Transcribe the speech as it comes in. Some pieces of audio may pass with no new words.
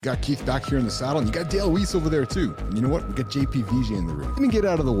Got Keith back here in the saddle, and you got Dale Weise over there too. And you know what? We got JP Vigier in the room. Gonna get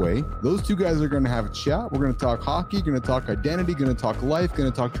out of the way. Those two guys are gonna have a chat. We're gonna talk hockey, gonna talk identity, gonna talk life, gonna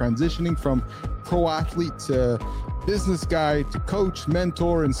talk transitioning from pro athlete to business guy to coach,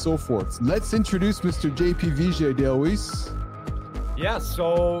 mentor, and so forth. Let's introduce Mr. JP Vigier, Dale Weise. Yeah,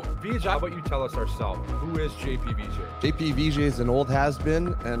 so Vigier, how about you tell us ourselves? Who is JP Vigier? JP Vigier is an old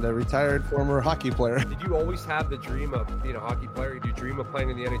has-been and a retired former hockey player. Did you always have the dream of being a hockey player? Did you dream of playing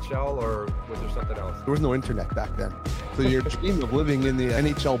in the NHL, or was there something else? There was no internet back then. So your dream of living in the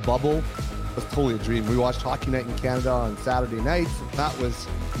NHL bubble was totally a dream. We watched Hockey Night in Canada on Saturday nights. That was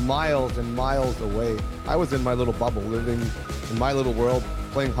miles and miles away. I was in my little bubble, living in my little world,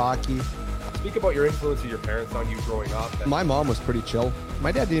 playing hockey. Speak about your influence of your parents on you growing up. My mom was pretty chill.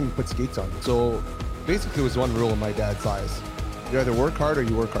 My dad didn't even put skates on. So basically there was one rule in my dad's eyes. You either work hard or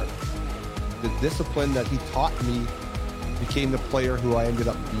you work hard. The discipline that he taught me became the player who I ended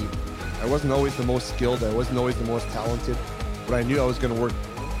up being. I wasn't always the most skilled. I wasn't always the most talented, but I knew I was going to work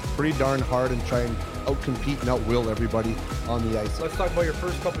pretty darn hard and try and outcompete and outwill everybody on the ice. Let's talk about your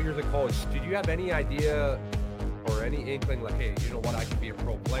first couple years of college. Did you have any idea or any inkling like, hey, you know what, I could be a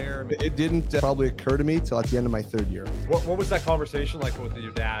pro player? It didn't probably occur to me till at the end of my third year. What was that conversation like with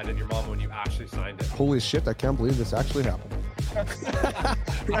your dad and your mom when you actually signed it? Holy shit, I can't believe this actually happened.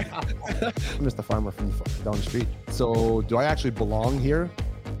 I'm just a farmer from down the street. So do I actually belong here?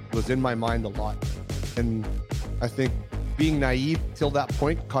 It was in my mind a lot. And I think being naive till that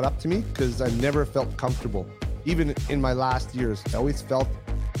point caught up to me because I never felt comfortable. Even in my last years, I always felt,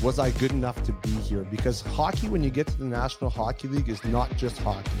 was I good enough to be here? Because hockey, when you get to the National Hockey League, is not just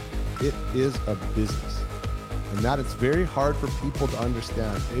hockey. It is a business. And that it's very hard for people to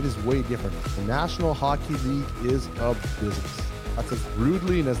understand. It is way different. The National Hockey League is a business. That's as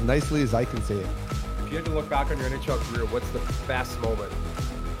rudely and as nicely as I can say it. If you had to look back on your NHL career, what's the best moment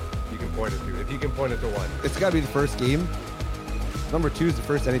you can point it to? If you can point it to one. It's got to be the first game. Number 2 is the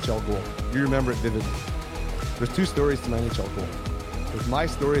first NHL goal. You remember it vividly. There's 2 stories to my NHL goal. There's my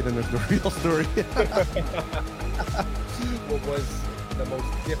story, then there's the real story. What was the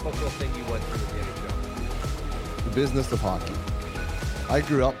most difficult thing you went through in the NHL? The business of hockey. I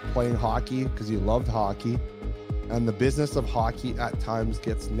grew up playing hockey because you loved hockey, and the business of hockey at times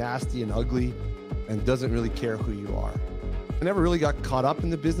gets nasty and ugly and doesn't really care who you are. I never really got caught up in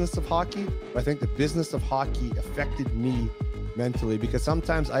the business of hockey, but I think the business of hockey affected me mentally because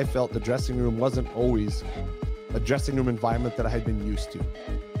sometimes I felt the dressing room wasn't always a dressing room environment that I had been used to.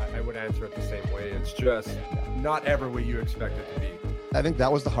 I would answer it the same way. It's just not ever what you expect it to be. I think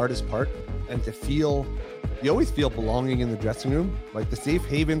that was the hardest part. And to feel, you always feel belonging in the dressing room. Like the safe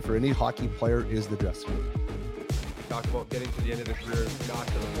haven for any hockey player is the dressing room. Talk about getting to the end of the career, got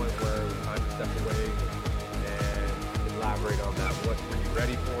to the point where it was time to step away, and elaborate on that. What were you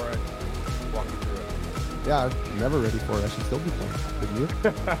ready for it? Walk me through it. Yeah, I'm never ready for it. I should still be playing. Couldn't you?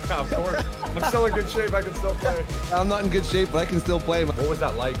 Of course. I'm still in good shape. I can still play. I'm not in good shape, but I can still play. What was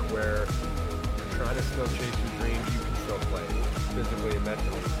that like where you're trying to still chase your dreams? You can still play physically and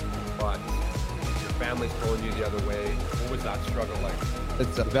mentally, but your family's pulling you the other way. What was that struggle like?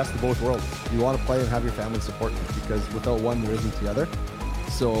 It's the best of both worlds. You want to play and have your family support you because without one, there isn't the other.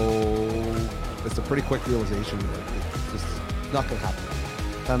 So it's a pretty quick realization. It's just not going to happen.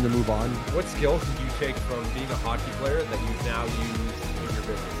 Time to move on. What skills did you take from being a hockey player that you now use in your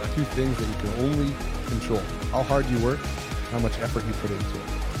business? 2 things that you can only control. How hard you work, how much effort you put into it.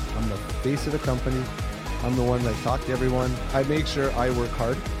 I'm the face of the company. I'm the one that talks to everyone. I make sure I work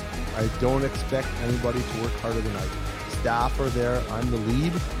hard. I don't expect anybody to work harder than I do. Staff are there. I'm the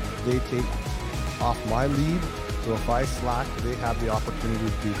lead. They take off my lead. So if I slack, they have the opportunity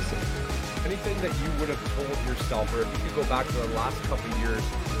to do the same. Anything that you would have told yourself, or if you could go back to the last couple of years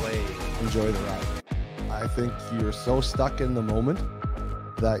playing? Enjoy the ride. I think you're so stuck in the moment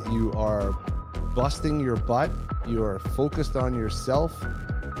that you are busting your butt. You are focused on yourself.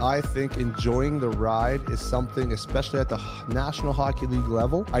 I think enjoying the ride is something, especially at the National Hockey League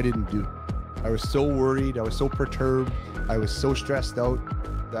level, I didn't do. I was so worried. I was so perturbed. I was so stressed out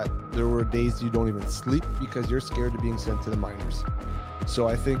that there were days you don't even sleep because you're scared of being sent to the minors. So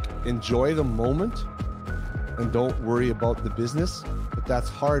I think enjoy the moment and don't worry about the business, but that's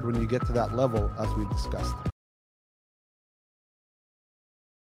hard when you get to that level, as we discussed.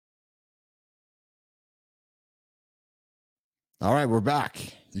 All right, we're back.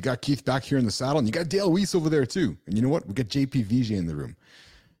 You got Keith back here in the saddle, and you got Dale Weise over there too. And you know what? We got JP Vigier in the room.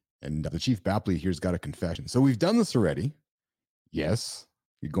 And the Chief Bapley here's got a confession. So we've done this already. Yes.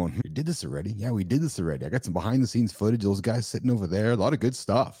 You're going, we did this already. Yeah, we did this already. I got some behind the scenes footage. Those guys sitting over there, a lot of good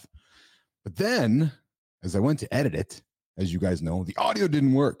stuff. But then as I went to edit it, as you guys know, the audio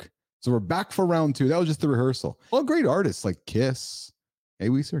didn't work. So we're back for round 2. That was just the rehearsal. Well, great artists like Kiss,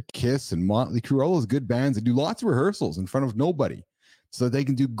 Weezer, Kiss, and Motley Crue, all those good bands that do lots of rehearsals in front of nobody so they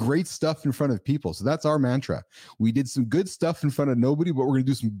can do great stuff in front of people. So that's our mantra. We did some good stuff in front of nobody, but we're going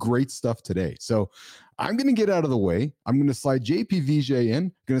to do some great stuff today. So I'm going to get out of the way. I'm going to slide JP Vigier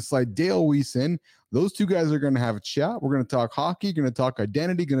in, going to slide Dale Weise in. Those two guys are going to have a chat. We're going to talk hockey, going to talk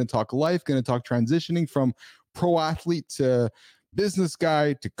identity, going to talk life, going to talk transitioning from pro athlete to business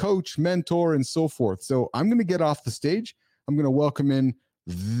guy to coach, mentor, and so forth. So I'm going to get off the stage. I'm going to welcome in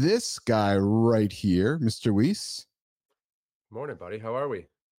this guy right here, Mr. Weise. Morning, buddy. How are we?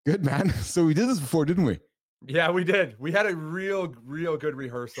 Good, man. So we did this before, didn't we? Yeah, we did. We had a real good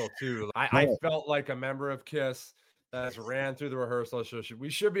rehearsal too. I felt like a member of Kiss that ran through the rehearsal. So we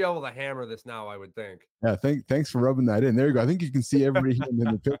should be able to hammer this now, I would think. Yeah, thanks for rubbing that in. There you go. I think you can see everybody in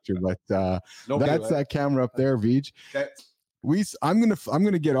the picture, but that's that camera up there, Vij. Okay. I'm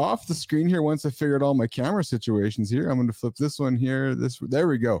gonna get off the screen here once I figured all my camera situations here. I'm gonna flip this one here. There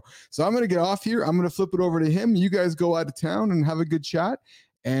we go. So I'm gonna get off here. I'm gonna flip it over to him. You guys go out of town and have a good chat.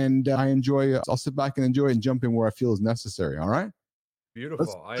 And I'll sit back and enjoy and jump in where I feel is necessary. All right.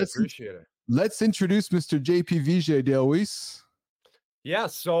 Beautiful. I appreciate it. Let's introduce Mr. JP Vigier, Dale Weise. Yeah,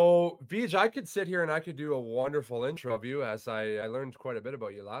 so Vij, I could sit here and I could do a wonderful intro of you, as I learned quite a bit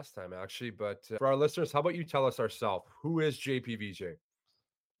about you last time, actually. But for our listeners, how about you tell us ourselves? Who is JP Vigier?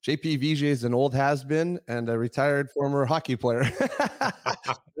 JP Vigier is an old has-been and a retired former hockey player.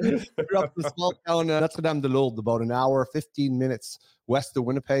 Grew up in a small town, Notre-Dame-de-Lourdes, about an hour, 15 minutes west of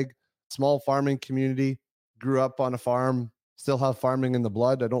Winnipeg. Small farming community. Grew up on a farm. Still have farming in the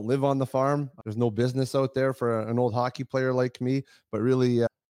blood. I don't live on the farm. There's no business out there for an old hockey player like me, but really,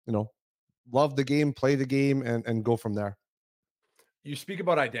 love the game, play the game, and go from there. You speak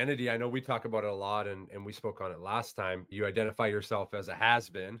about identity. I know we talk about it a lot, and we spoke on it last time. You identify yourself as a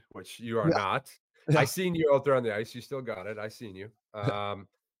has-been, which you are not. Yeah. I seen you out there on the ice. You still got it. I seen you.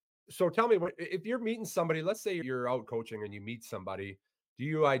 So tell me, if you're meeting somebody, let's say you're out coaching and you meet somebody, do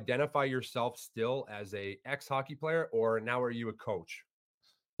you identify yourself still as a ex-hockey player, or now are you a coach?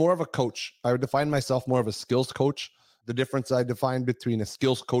 More of a coach. I would define myself more of a skills coach. The difference I define between a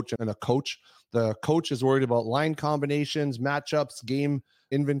skills coach and a coach. The coach is worried about line combinations, matchups, game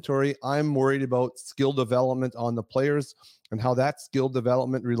inventory. I'm worried about skill development on the players and how that skill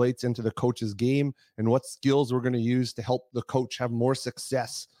development relates into the coach's game and what skills we're going to use to help the coach have more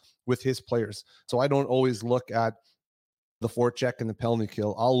success with his players. So I don't always look at the forecheck and the penalty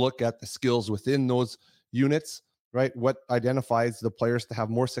kill. I'll look at the skills within those units, right? What identifies the players to have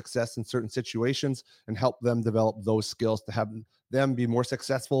more success in certain situations and help them develop those skills to have them be more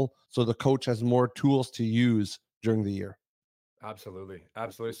successful. So the coach has more tools to use during the year. Absolutely.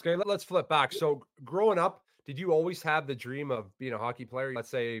 Okay, let's flip back. So growing up, did you always have the dream of being a hockey player? Let's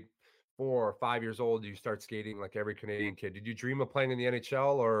say 4 or 5 years old, you start skating like every Canadian kid. Did you dream of playing in the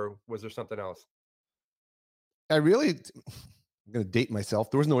NHL, or was there something else? I'm going to date myself.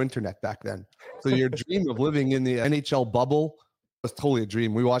 There was no internet back then. So your dream of living in the NHL bubble was totally a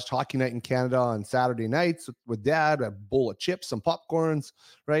dream. We watched Hockey Night in Canada on Saturday nights with Dad, a bowl of chips, some popcorns,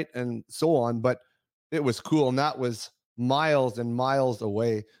 right? And so on. But it was cool. And that was miles and miles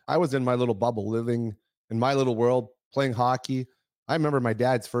away. I was in my little bubble, living in my little world, playing hockey. I remember my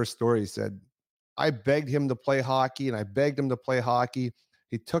dad's first story. He said, I begged him to play hockey and I begged him to play hockey.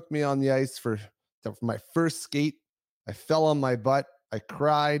 He took me on the ice for my first skate. I fell on my butt. I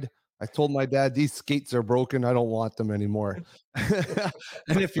cried. I told my dad, these skates are broken. I don't want them anymore.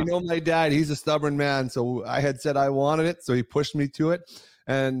 And if you know my dad, he's a stubborn man. So I had said I wanted it. So he pushed me to it.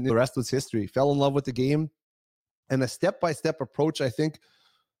 And the rest was history. Fell in love with the game. And a step-by-step approach, I think,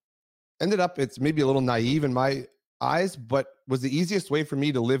 ended up, it's maybe a little naive in my eyes, but was the easiest way for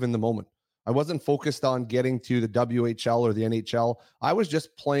me to live in the moment. I wasn't focused on getting to the WHL or the NHL. I was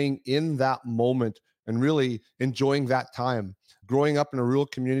just playing in that moment and really enjoying that time. Growing up in a rural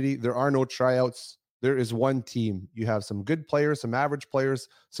community, there are no tryouts. There is one team. You have some good players, some average players,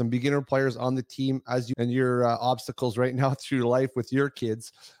 some beginner players on the team and your obstacles right now through life with your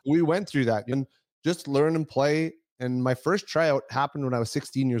kids. We went through that and just learn and play. And my first tryout happened when I was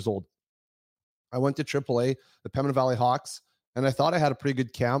 16 years old. I went to AAA, the Pembina Valley Hawks, and I thought I had a pretty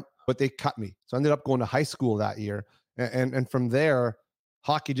good camp, but they cut me. So I ended up going to high school that year. And from there,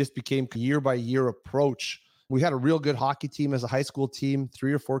 hockey just became a year-by-year approach. We had a real good hockey team as a high school team.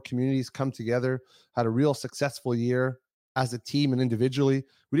 3 or 4 communities come together, had a real successful year as a team and individually.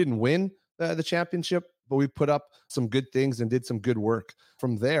 We didn't win the championship, but we put up some good things and did some good work.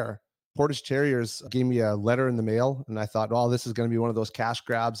 From there, Portage Terriers gave me a letter in the mail, and I thought, oh, this is going to be one of those cash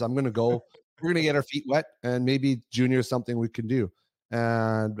grabs. I'm going to go. we're going to get our feet wet, and maybe junior is something we can do.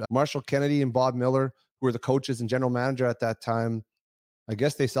 And Marshall Kennedy and Bob Miller, who were the coaches and general manager at that time, I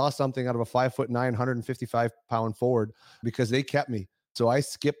guess they saw something out of a 5'9", 155-pound forward, because they kept me. So I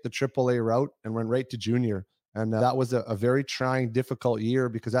skipped the AAA route and went right to junior. And that was a very trying, difficult year,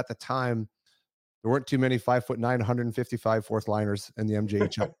 because at the time, there weren't too many 5'9", 155 fourth liners in the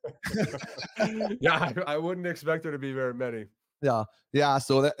MJHL. Yeah, I wouldn't expect there to be very many. Yeah.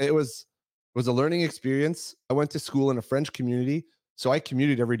 So it was a learning experience. I went to school in a French community, so I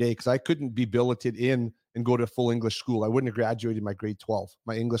commuted every day because I couldn't be billeted in and go to full English school. I wouldn't have graduated my grade 12.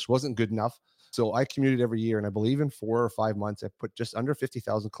 My English wasn't good enough. So I commuted every year. And I believe in 4 or 5 months, I put just under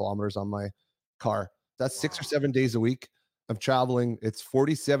 50,000 kilometers on my car. That's 6 or 7 days a week. I'm traveling. It's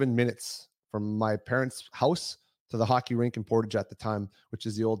 47 minutes from my parents' house to the hockey rink in Portage at the time, which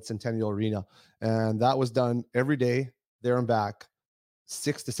is the old Centennial Arena. And that was done every day, there and back,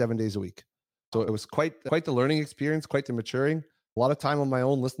 6 to 7 days a week. So it was quite the learning experience, quite the maturing. A lot of time on my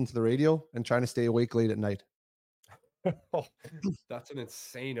own, listening to the radio and trying to stay awake late at night. That's an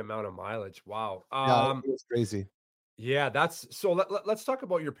insane amount of mileage. Wow. Yeah, it was crazy. Yeah, that's so. Let's talk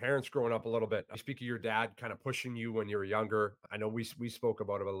about your parents growing up a little bit. You speak of your dad kind of pushing you when you were younger. I know we spoke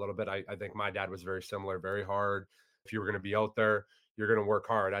about it a little bit. I think my dad was very similar, very hard. If you were going to be out there, you're going to work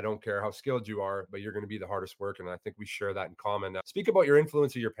hard. I don't care how skilled you are, but you're going to be the hardest working. And I think we share that in common. Speak about your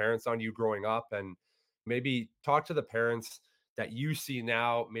influence of your parents on you growing up, and maybe talk to the parents that you see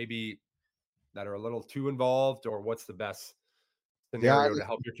now, maybe that are a little too involved, or what's the best scenario to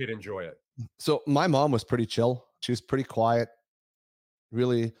help your kid enjoy it. So my mom was pretty chill. She was pretty quiet.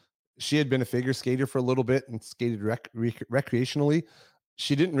 Really, she had been a figure skater for a little bit and skated recreationally.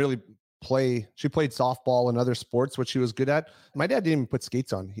 She didn't really play. She played softball and other sports, which she was good at. My dad didn't even put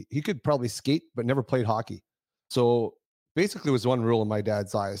skates on. He could probably skate, but never played hockey. So basically, it was one rule in my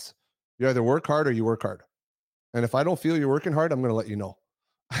dad's eyes: you either work hard or you work hard. And if I don't feel you're working hard, I'm going to let you know.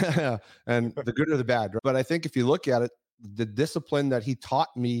 And the good or the bad. But I think if you look at it, the discipline that he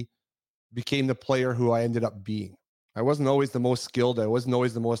taught me became the player who I ended up being. I wasn't always the most skilled. I wasn't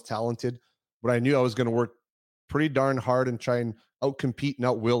always the most talented, but I knew I was going to work pretty darn hard and try and outcompete and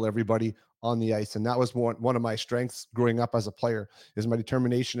outwill everybody on the ice. And that was one of my strengths growing up as a player, is my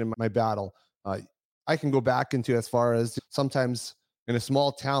determination and my battle. I can go back into as far as sometimes in a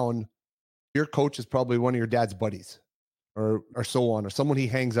small town, your coach is probably one of your dad's buddies or so on, or someone he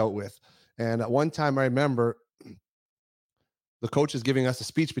hangs out with. And at one time I remember the coach is giving us a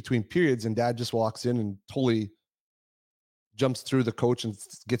speech between periods, and dad just walks in and totally jumps through the coach and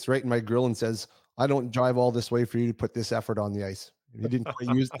gets right in my grill and says, "I don't drive all this way for you to put this effort on the ice." He didn't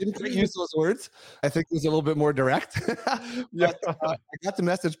quite use those words. I think it was a little bit more direct. But, I got the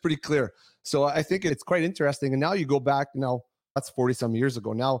message pretty clear. So I think it's quite interesting. And now you go back, now that's 40 some years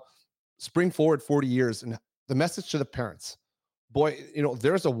ago. Now spring forward 40 years, and the message to the parents, boy,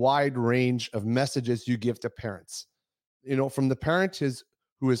 there's a wide range of messages you give to parents. From the parent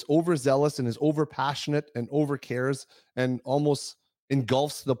who is overzealous and is over passionate and over cares and almost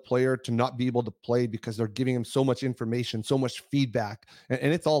engulfs the player to not be able to play because they're giving him so much information, so much feedback,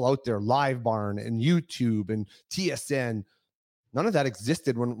 and it's all out there, Live Barn and YouTube and TSN. None of that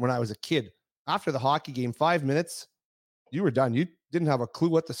existed when I was a kid. After the hockey game, 5 minutes, you were done. You didn't have a clue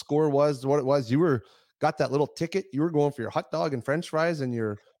what the score was, what it was. You got that little ticket. You were going for your hot dog and French fries and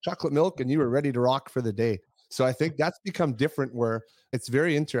your chocolate milk, and you were ready to rock for the day. So I think that's become different, where it's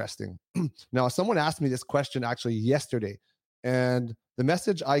very interesting. Now, someone asked me this question actually yesterday, and the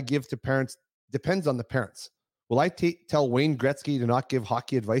message I give to parents depends on the parents. Will I tell Wayne Gretzky to not give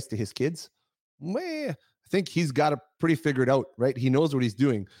hockey advice to his kids? I think he's got it pretty figured out, right? He knows what he's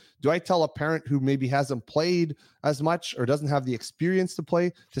doing. Do I tell a parent who maybe hasn't played as much or doesn't have the experience to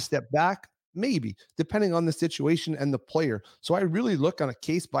play to step back? Maybe, depending on the situation and the player. So I really look on a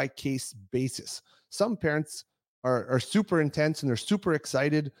case-by-case basis. Some parents are super intense and they're super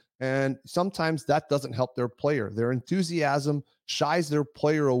excited, and sometimes that doesn't help their player. Their enthusiasm shies their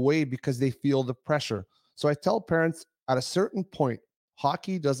player away because they feel the pressure. So I tell parents, at a certain point,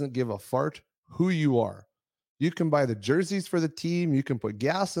 hockey doesn't give a fart who you are. You can buy the jerseys for the team. You can put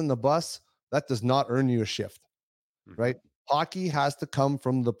gas in the bus. That does not earn you a shift, right? Hockey has to come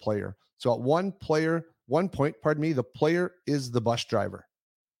from the player. So at one point, the player is the bus driver.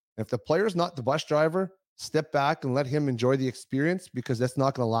 If the player is not the bus driver, step back and let him enjoy the experience, because that's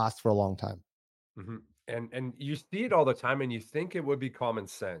not going to last for a long time. Mm-hmm. And you see it all the time, and you think it would be common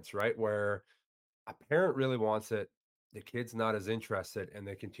sense, right? Where a parent really wants it, the kid's not as interested, and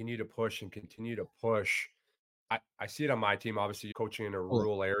they continue to push and continue to push. I see it on my team, obviously coaching in a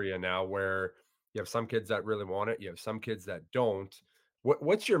rural area now, where you have some kids that really want it. You have some kids that don't.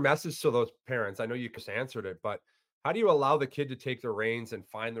 What's your message to those parents? I know you just answered it, but how do you allow the kid to take the reins and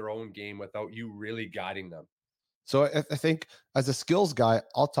find their own game without you really guiding them? So I think as a skills guy,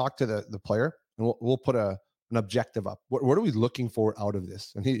 I'll talk to the player and we'll put an objective up. What are we looking for out of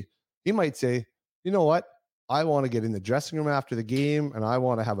this? And he might say, you know what? I want to get in the dressing room after the game and I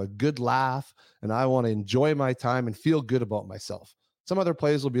want to have a good laugh and I want to enjoy my time and feel good about myself. Some other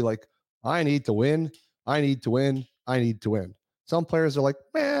players will be like, I need to win. I need to win. I need to win. Some players are like,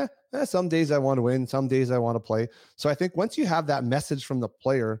 some days I want to win. Some days I want to play. So I think once you have that message from the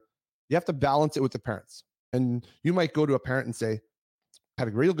player, you have to balance it with the parents. And you might go to a parent and say, had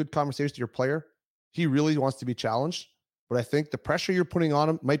a real good conversation with your player. He really wants to be challenged, but I think the pressure you're putting on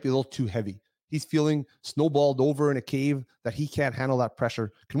him might be a little too heavy. He's feeling snowballed over in a cave that he can't handle that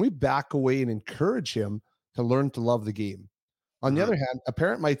pressure. Can we back away and encourage him to learn to love the game? On the other hand, a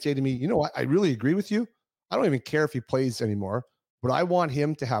parent might say to me, you know what? I really agree with you. I don't even care if he plays anymore, but I want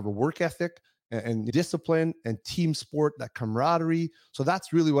him to have a work ethic and discipline and team sport, that camaraderie. So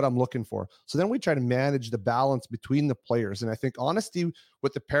that's really what I'm looking for. So then we try to manage the balance between the players. And I think honesty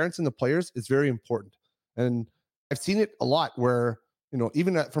with the parents and the players is very important. And I've seen it a lot where,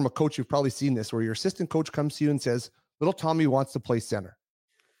 even from a coach, you've probably seen this, where your assistant coach comes to you and says, little Tommy wants to play center,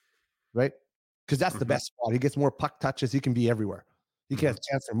 right? Because that's the best spot. He gets more puck touches. He can be everywhere. He can have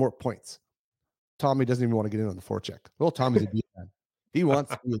a chance for more points. Tommy doesn't even want to get in on the forecheck. Little Tommy's a D-man. He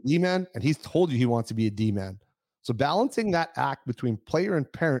wants to be a D-man, and he's told you he wants to be a D-man. So balancing that act between player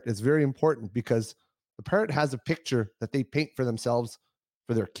and parent is very important because the parent has a picture that they paint for themselves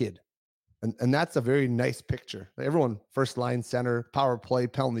for their kid. And that's a very nice picture. Everyone, first line center, power play,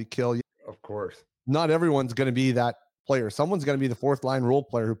 penalty kill. Of course. Not everyone's going to be that player. Someone's going to be the fourth line role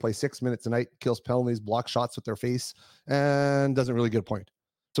player who plays 6 minutes a night, kills penalties, blocks shots with their face, and doesn't really get a point.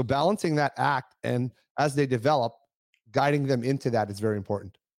 So balancing that act, and as they develop, guiding them into that is very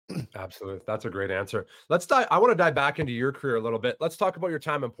important. Absolutely. That's a great answer. I want to dive back into your career a little bit. Let's talk about your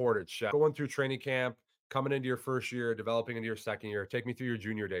time in Portage. Going through training camp, coming into your first year, developing into your second year. Take me through your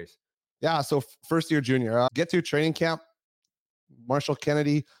junior days. Yeah. So first year junior, get through training camp. Marshall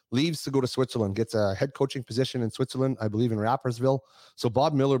Kennedy leaves to go to Switzerland, gets a head coaching position in Switzerland, I believe in Rapperswil. So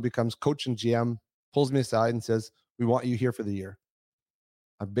Bob Miller becomes coach and GM, pulls me aside and says, we want you here for the year.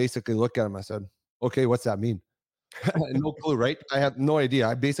 I basically look at him. I said, okay, what's that mean? No clue, right? I had no idea.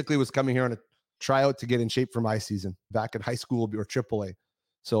 I basically was coming here on a tryout to get in shape for my season back in high school or AAA.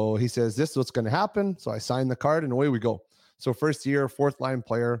 So he says, this is what's going to happen. So I signed the card and away we go. So first year, fourth line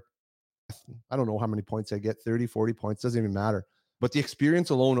player. I don't know how many points I get, 30, 40 points, doesn't even matter. But the experience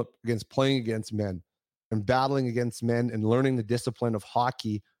alone against playing against men and battling against men and learning the discipline of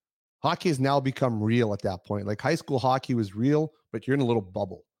hockey has now become real at that point. Like high school hockey was real, but you're in a little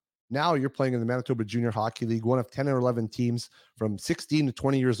bubble. Now you're playing in the Manitoba Junior Hockey League, one of 10 or 11 teams from 16 to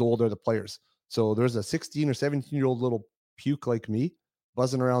 20 years old are the players. So there's a 16 or 17-year-old little puke like me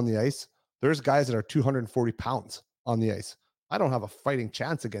buzzing around the ice. There's guys that are 240 pounds on the ice. I don't have a fighting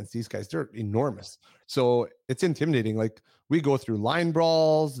chance against these guys. They're enormous. So it's intimidating. Like we go through line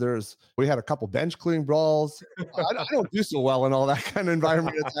brawls. We had a couple bench clearing brawls. I don't do so well in all that kind of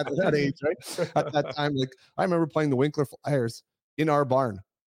environment at that age, right? At that time, like I remember playing the Winkler Flyers in our barn.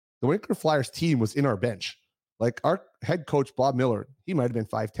 The Winkler Flyers team was in our bench. Like our head coach, Bob Miller, he might've been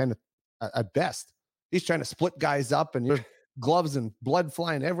 5'10" at best. He's trying to split guys up and there's gloves and blood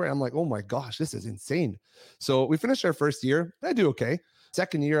flying everywhere. I'm like, oh my gosh, this is insane. So we finished our first year. I do okay.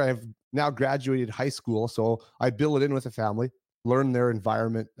 Second year, I've now graduated high school. So I bill it in with a family, learn their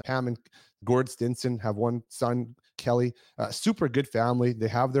environment. Pam and Gord Stinson have one son, Kelly, super good family. They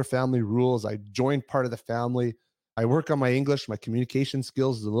have their family rules. I joined part of the family. I work on my English. My communication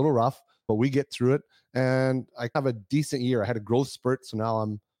skills is a little rough, but we get through it. And I have a decent year. I had a growth spurt. So now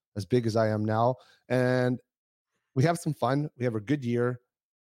I'm as big as I am now. And we have some fun. We have a good year.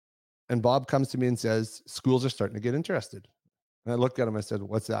 And Bob comes to me and says, schools are starting to get interested. And I looked at him. I said,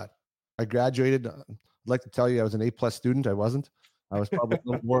 what's that? I graduated. I'd like to tell you I was an A+ student. I wasn't. I was probably a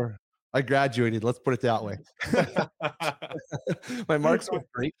little more. I graduated. Let's put it that way. My marks were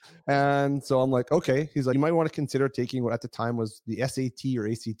great. And so I'm like, okay. He's like, you might want to consider taking what at the time was the SAT or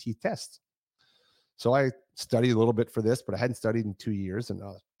ACT test. So I studied a little bit for this, but I hadn't studied in 2 years. And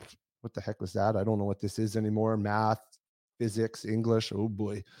what the heck was that? I don't know what this is anymore. Math, physics, English. Oh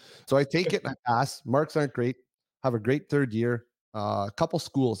boy. So I take it and I pass. Marks aren't great. Have a great third year. A couple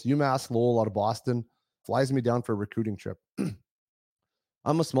schools, UMass Lowell out of Boston, flies me down for a recruiting trip.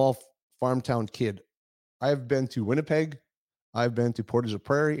 I'm a small farm town kid. I've been to Winnipeg. I've been to Portage la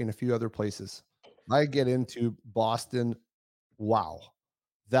Prairie and a few other places. I get into Boston. Wow.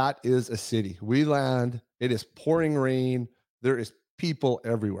 That is a city. We land. It is pouring rain. There is people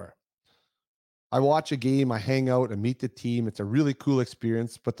everywhere. I watch a game, I hang out, I meet the team. It's a really cool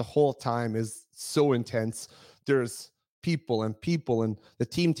experience, but the whole time is so intense. There's people, and the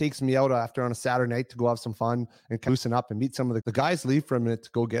team takes me out after on a Saturday night to go have some fun and loosen up and meet some of the guys. Leave for a minute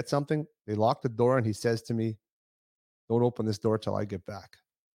to go get something. They lock the door and he says to me, "Don't open this door till I get back."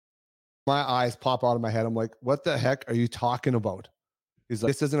 My eyes pop out of my head. I'm like, what the heck are you talking about? He's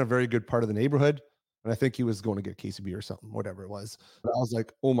like, this isn't a very good part of the neighborhood. And I think he was going to get a case of beer or something, whatever it was. But I was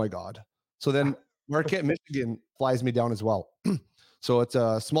like, oh my God. So then Marquette, Michigan flies me down as well. So it's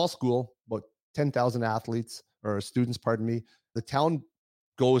a small school, about 10,000 athletes or students, pardon me. The town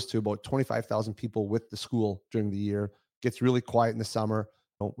goes to about 25,000 people with the school during the year. Gets really quiet in the summer,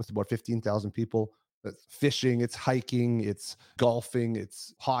 with about 15,000 people. It's fishing, it's hiking, it's golfing,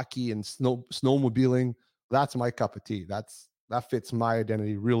 it's hockey and snowmobiling. That's my cup of tea. That fits my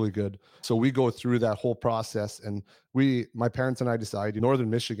identity really good. So we go through that whole process, and my parents and I decide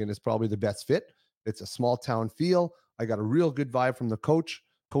Northern Michigan is probably the best fit. It's a small town feel. I got a real good vibe from the coach.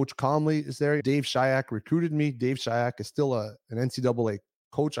 Coach Comley is there. Dave Shayak recruited me. Dave Shayak is still an NCAA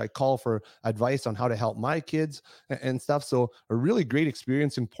coach. I call for advice on how to help my kids and stuff. So a really great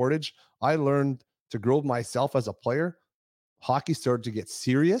experience in Portage. I learned to grow myself as a player. Hockey started to get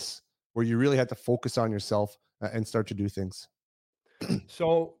serious, where you really had to focus on yourself and start to do things.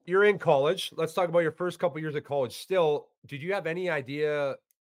 So you're in college. Let's talk about your first couple years of college. Still, did you have any idea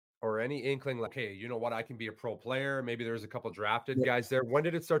or any inkling like, hey, you know what, I can be a pro player? Maybe there's a couple drafted guys there. When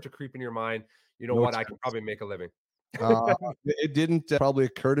did it start to creep in your mind? You know what, I can probably make a living. It didn't probably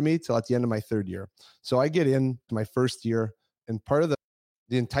occur to me till at the end of my third year. So I get into my first year, and part of the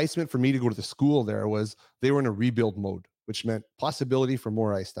enticement for me to go to the school there was they were in a rebuild mode, which meant possibility for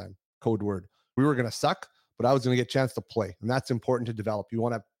more ice time. Code word. We were going to suck, but I was going to get a chance to play. And that's important to develop. You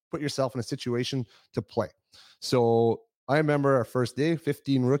want to put yourself in a situation to play. So I remember our first day,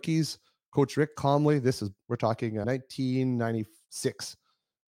 15 rookies, Coach Rick Comley. We're talking 1996.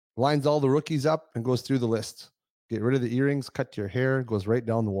 Lines all the rookies up and goes through the list. Get rid of the earrings, cut your hair, goes right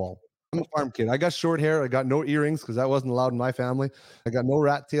down the wall. I'm a farm kid. I got short hair. I got no earrings because that wasn't allowed in my family. I got no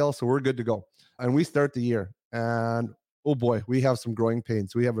rat tail, so we're good to go. And we start the year, and oh boy, we have some growing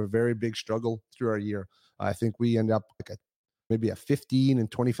pains. We have a very big struggle through our year. I think we end up like maybe a 15 and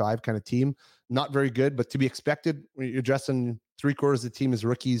 25 kind of team. Not very good, but to be expected when you're dressing 3/4 of the team as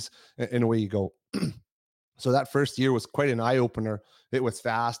rookies, and away you go. So that first year was quite an eye-opener. It was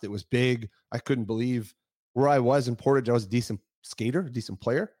fast. It was big. I couldn't believe where I was in Portage. I was a decent skater, decent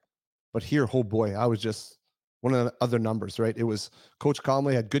player. But here, oh boy, I was just one of the other numbers, right? It was Coach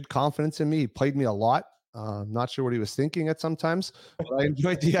Comley had good confidence in me. He played me a lot. Not sure what he was thinking at sometimes, but I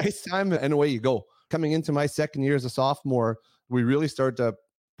enjoyed the ice time, and away you go. Coming into my second year as a sophomore, we really started to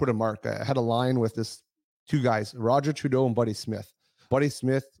put a mark. I had a line with this two guys, Roger Trudeau and Buddy Smith. Buddy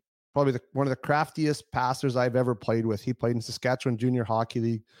Smith, probably one of the craftiest passers I've ever played with. He played in Saskatchewan Junior Hockey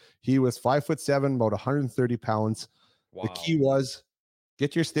League. He was 5'7", about 130 pounds. Wow. The key was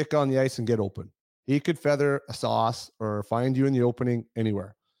get your stick on the ice and get open. He could feather a sauce or find you in the opening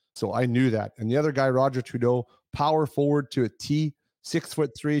anywhere. So I knew that. And the other guy, Roger Trudeau, power forward to a T,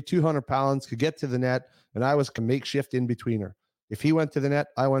 6'3", 200 pounds, could get to the net, and I was a makeshift in betweener. If he went to the net,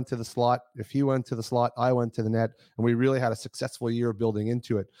 I went to the slot. If he went to the slot, I went to the net. And we really had a successful year building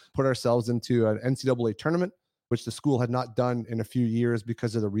into it. Put ourselves into an NCAA tournament, which the school had not done in a few years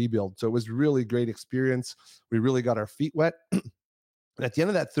because of the rebuild. So it was really great experience. We really got our feet wet. And at the end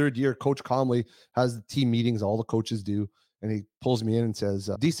of that third year, Coach Comley has the team meetings, all the coaches do. And he pulls me in and says,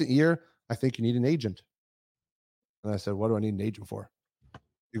 decent year, I think you need an agent. And I said, what do I need an agent for?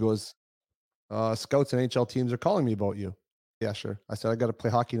 He goes, scouts and NHL teams are calling me about you. Yeah, sure. I said, I got to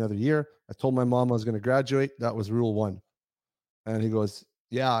play hockey another year. I told my mom I was going to graduate. That was rule one. And he goes,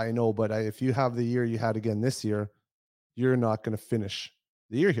 yeah, I know. But if you have the year you had again this year, you're not going to finish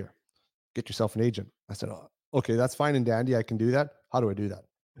the year here. Get yourself an agent. I said, oh, okay, that's fine and dandy. I can do that. How do I do that?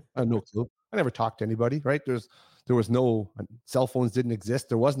 I have no clue. I never talked to anybody, right? There was no cell phones didn't exist.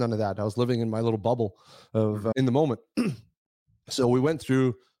 There was none of that. I was living in my little bubble of in the moment. So we went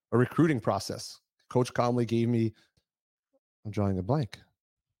through a recruiting process. Coach Comley gave me, I'm drawing a blank.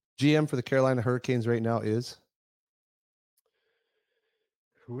 GM for the Carolina Hurricanes right now is?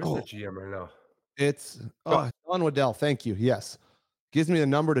 Who is the GM right now? It's Don Waddell. Thank you. Yes. Gives me the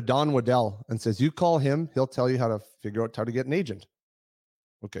number to Don Waddell and says, you call him. He'll tell you how to figure out how to get an agent.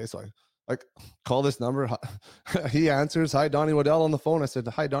 Okay. So I call this number. He answers, hi, Donnie Waddell on the phone. I said,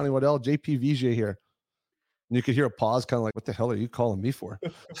 hi, Donnie Waddell, JP Vigier here. And you could hear a pause, kind of like, what the hell are you calling me for?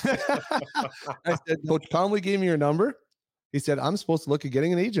 I said, Coach Comley gave me your number. He said, I'm supposed to look at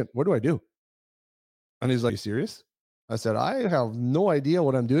getting an agent. What do I do? And he's like, you serious? I said, I have no idea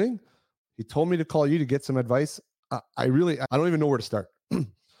what I'm doing. He told me to call you to get some advice. I don't even know where to start.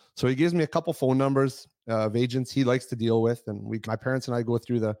 So he gives me a couple phone numbers of agents he likes to deal with. And my parents and I go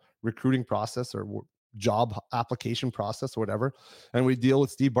through the recruiting process or job application process or whatever. And we deal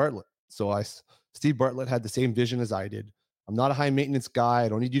with Steve Bartlett. Steve Bartlett had the same vision as I did. I'm not a high maintenance guy. I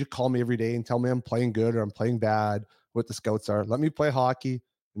don't need you to call me every day and tell me I'm playing good or I'm playing bad, what the scouts are. Let me play hockey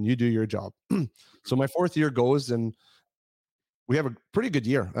and you do your job. So my fourth year goes and we have a pretty good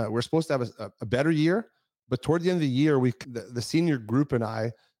year. We're supposed to have a better year, but toward the end of the year, the senior group and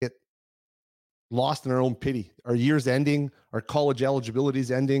I get lost in our own pity. Our year's ending, our college eligibility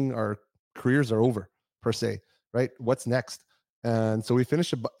is ending, our careers are over per se, right? What's next? And so we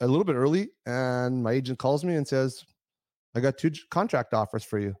finished a little bit early, and my agent calls me and says, I got 2 contract offers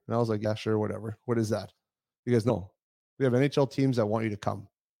for you. And I was like, yeah, sure, whatever. What is that? He goes, no, we have NHL teams that want you to come.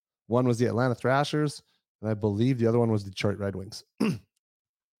 One was the Atlanta Thrashers, and I believe the other one was Detroit Red Wings. And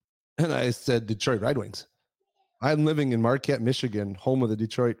I said, Detroit Red Wings. I'm living in Marquette, Michigan, home of the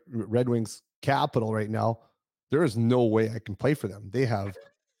Detroit Red Wings capital right now. There is no way I can play for them. They have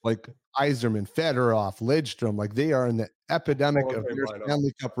like Yzerman, Fedorov, Lidstrom. Like they are in the epidemic of their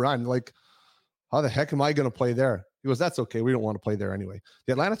Stanley Cup run. Like, how the heck am I going to play there? He goes, that's okay. We don't want to play there anyway.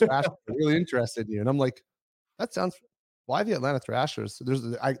 The Atlanta Thrashers are really interested in you. And I'm like, that sounds, why the Atlanta Thrashers?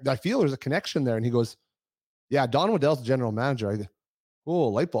 I feel there's a connection there. And he goes, yeah, Don Waddell's the general manager. I go, oh,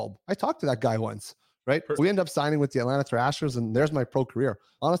 light bulb. I talked to that guy once, right? We end up signing with the Atlanta Thrashers, and there's my pro career.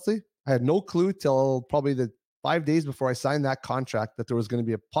 Honestly, I had no clue till probably the 5 days before I signed that contract that there was going to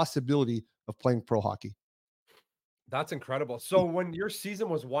be a possibility of playing pro hockey. That's incredible. So when your season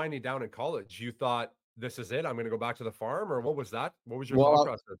was winding down in college, you thought, this is it, I'm going to go back to the farm, or what was that? What was your thought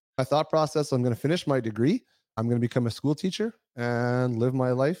process? My thought process, I'm going to finish my degree. I'm going to become a school teacher and live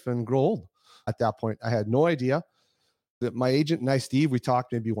my life and grow old. At that point, I had no idea. That my agent and I, Steve, we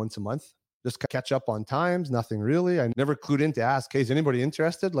talked maybe once a month, just catch up on times, nothing really. I never clued in to ask, hey, is anybody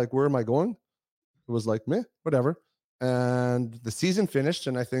interested? Like, where am I going? It was like, meh, whatever. And the season finished,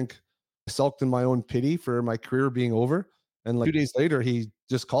 and I think I sulked in my own pity for my career being over. And like 2 days later, he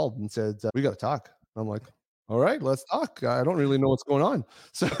just called and said, we got to talk. I'm like, all right, let's talk. I don't really know what's going on.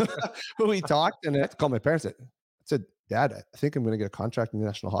 So we talked, and I had to call my parents. I said, Dad, I think I'm going to get a contract in the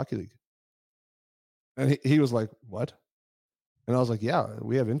National Hockey League. And he was like, what? And I was like, yeah,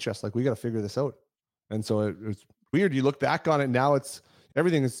 we have interest. Like, we got to figure this out. And so it was weird. You look back on it now,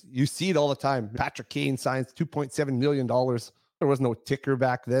 everything is, you see it all the time. Patrick Kane signs $2.7 million. There was no ticker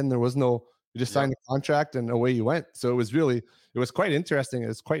back then. You just signed the contract and away you went. So it was quite interesting. It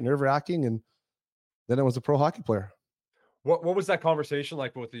was quite nerve wracking. And then I was a pro hockey player. What was that conversation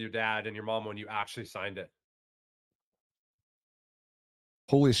like with your dad and your mom when you actually signed it?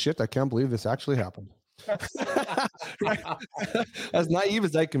 Holy shit, I can't believe this actually happened. As naive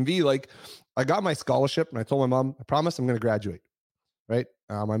as I can be, like, I got my scholarship and I told my mom, I promise I'm going to graduate. Right.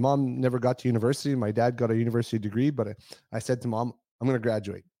 My mom never got to university. My dad got a university degree, but I said to Mom, I'm going to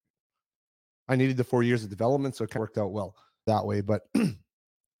graduate. I needed the 4 years of development, so it worked out well that way. But and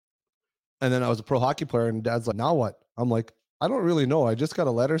then I was a pro hockey player, and Dad's like, now what? I'm like, I don't really know. I just got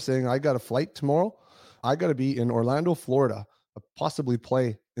a letter saying I got a flight tomorrow. I got to be in Orlando, Florida, possibly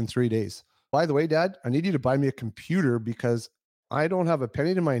play in 3 days. By the way, Dad, I need you to buy me a computer because I don't have a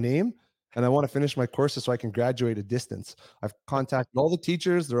penny to my name and I want to finish my courses so I can graduate a distance. I've contacted all the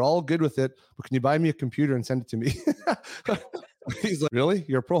teachers. They're all good with it, but can you buy me a computer and send it to me? He's like, really?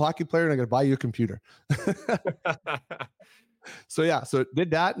 You're a pro hockey player and I got to buy you a computer. So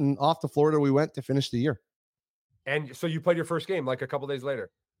did that, and off to Florida we went to finish the year. And so you played your first game like a couple days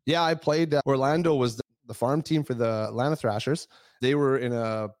later? Yeah, I played. Orlando was the farm team for the Atlanta Thrashers. They were in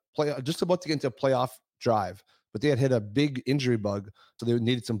a just about to get into a playoff drive, but they had hit a big injury bug, so they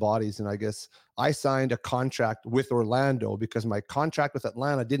needed some bodies. And I guess I signed a contract with Orlando because my contract with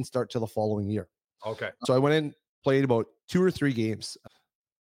Atlanta didn't start till the following year. Okay. So I went in, played about 2 or 3 games.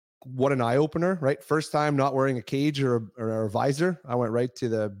 What an eye opener, right? First time not wearing a cage or a visor. I went right to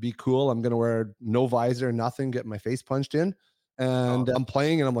the be cool. I'm going to wear no visor, nothing, get my face punched in. And I'm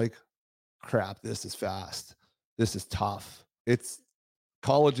playing and I'm like, crap, this is fast. This is tough.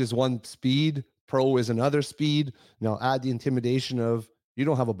 College is one speed, pro is another speed. Now add the intimidation of you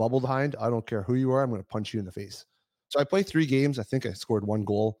don't have a bubble behind. I don't care who you are. I'm going to punch you in the face. So I played 3 games. I think I scored 1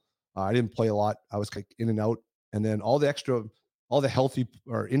 goal. I didn't play a lot. I was like in and out. And then all the healthy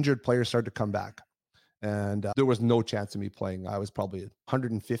or injured players started to come back. And there was no chance of me playing. I was probably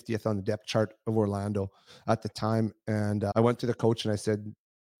 150th on the depth chart of Orlando at the time. And I went to the coach and I said,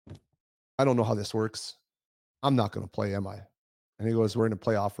 I don't know how this works. I'm not going to play, am I? And he goes, we're in a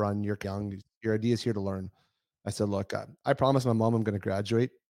playoff run. You're young. Your idea is here to learn. I said, look, I promised my mom I'm going to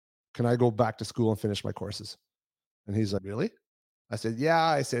graduate. Can I go back to school and finish my courses? And he's like, really? I said, yeah.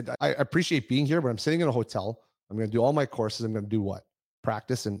 I said, I appreciate being here, but I'm sitting in a hotel. I'm going to do all my courses. I'm going to do what?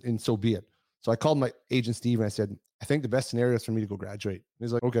 Practice, and so be it. So I called my agent, Steve, and I said, I think the best scenario is for me to go graduate. And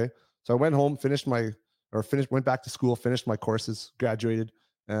he's like, okay. So I went home, went back to school, finished my courses, graduated.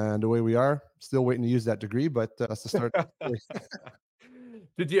 And away we are, still waiting to use that degree, but that's the start. I'm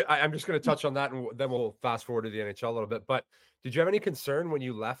just going to touch on that, and then we'll fast forward to the NHL a little bit. But did you have any concern when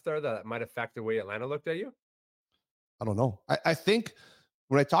you left there that it might affect the way Atlanta looked at you? I don't know. I think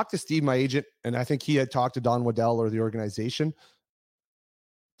when I talked to Steve, my agent, and I think he had talked to Don Waddell or the organization,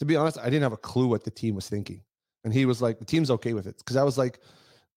 to be honest, I didn't have a clue what the team was thinking. And he was like, the team's okay with it. Because I was like,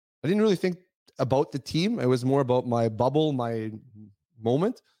 I didn't really think about the team. It was more about my bubble, my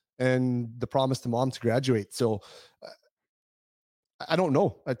moment, and the promise to mom to graduate. So I don't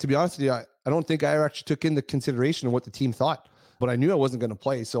know. To be honest with you, I don't think I actually took into consideration of what the team thought. But I knew I wasn't going to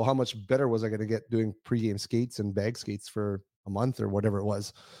play. So how much better was I going to get doing pregame skates and bag skates for a month or whatever it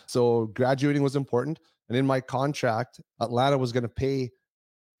was? So graduating was important. And in my contract, Atlanta was going to pay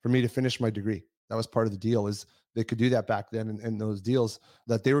for me to finish my degree. That was part of the deal, is they could do that back then in those deals,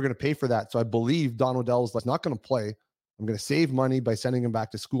 that they were going to pay for that. So I believe Don Waddell was like, not going to play. I'm going to save money by sending him back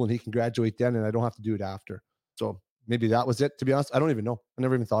to school, and he can graduate then, and I don't have to do it after. So maybe that was it. To be honest, I don't even know. I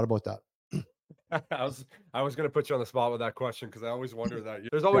never even thought about that. I was going to put you on the spot with that question, because I always wonder that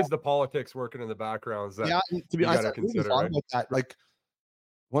there's always the politics working in the backgrounds that to be honest, I consider, right? About that. Like,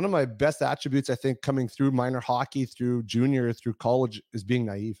 one of my best attributes, I think, coming through minor hockey, through junior, through college, is being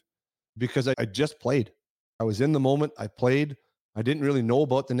naive, because I just played. I was in the moment. I played. I didn't really know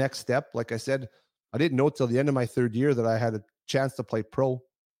about the next step. Like I said, I didn't know till the end of my third year that I had a chance to play pro.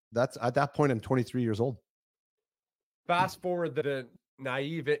 That's at that point, I'm 23 years old. Fast forward the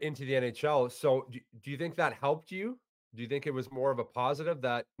naive into the NHL. So do you think that helped you? Do you think it was more of a positive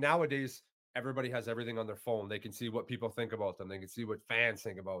that nowadays everybody has everything on their phone? They can see what people think about them. They can see what fans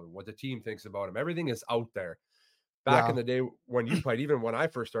think about them, what the team thinks about them. Everything is out there. Back in the day when you played, even when I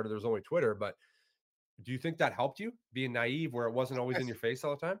first started, there was only Twitter. But do you think that helped you, being naive, where it wasn't always in your face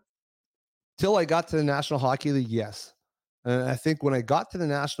all the time? Till I got to the National Hockey League, yes. And I think when I got to the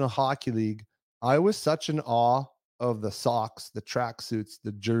National Hockey League, I was such in awe of the socks, the tracksuits,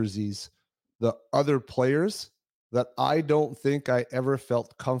 the jerseys, the other players, that I don't think I ever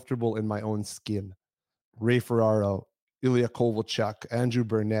felt comfortable in my own skin. Ray Ferraro, Ilya Kovalchuk, Andrew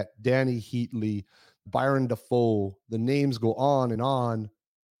Burnett, Danny Heatley, Byron Dafoe. The names go on and on.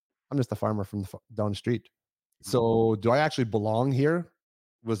 I'm just a farmer from down the street. So do I actually belong here?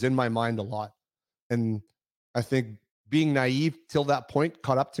 Was in my mind a lot. And I think being naive till that point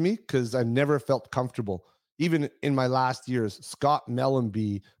caught up to me, because I never felt comfortable. Even in my last years, Scott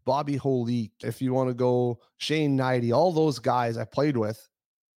Mellenby, Bobby Holik, if you want to go, Shane Knighty, all those guys I played with.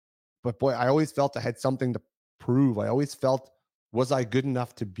 But boy, I always felt I had something to prove. I always felt, was I good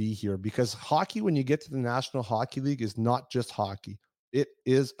enough to be here? Because hockey, when you get to the National Hockey League, is not just hockey. It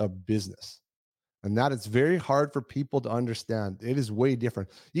is a business. And that is very hard for people to understand. It is way different.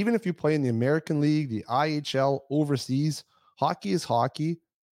 Even if you play in the American League, the IHL, overseas, hockey is hockey,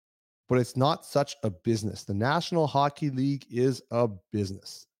 but it's not such a business. The National Hockey League is a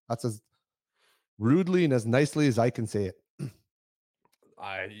business. That's as rudely and as nicely as I can say it.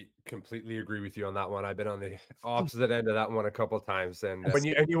 I completely agree with you on that one. I've been on the opposite end of that one a couple of times. And when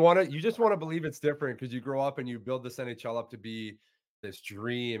you just want to believe it's different, because you grow up and you build this NHL up to be this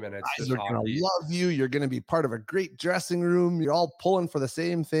dream, and it's guys are going to love you. You're going to be part of a great dressing room. You're all pulling for the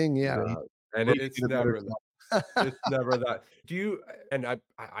same thing. Yeah. And it's never that. It's never that. Do you, and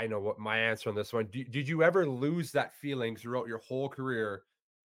I know what my answer on this one, did you ever lose that feeling throughout your whole career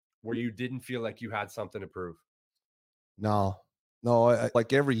where you didn't feel like you had something to prove? No,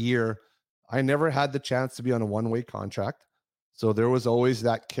 like every year, I never had the chance to be on a one-way contract. So there was always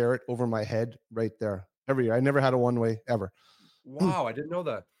that carrot over my head right there. Every year, I never had a one-way ever. Wow, I didn't know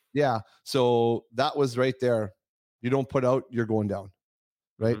that. Yeah. So that was right there. You don't put out, you're going down.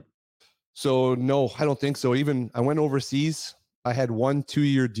 Right. Mm-hmm. So no, I don't think so. Even I went overseas. I had 1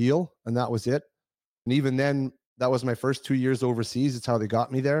 2-year deal, and that was it. And even then, that was my first 2 years overseas. It's how they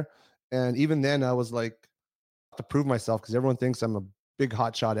got me there. And even then, I was like, to prove myself, because everyone thinks I'm a big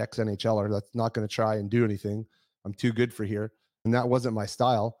hotshot ex-NHLer that's not going to try and do anything. I'm too good for here. And that wasn't my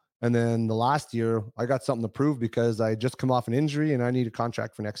style. And then the last year, I got something to prove, because I just come off an injury and I need a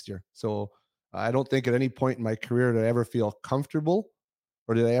contract for next year. So I don't think at any point in my career did I ever feel comfortable,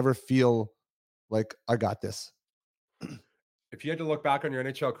 or did I ever feel like I got this. If you had to look back on your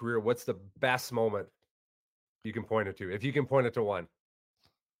NHL career, what's the best moment you can point it to? If you can point it to one.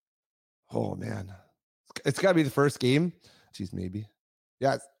 Oh, man. it's got to be the first game. Jeez, maybe.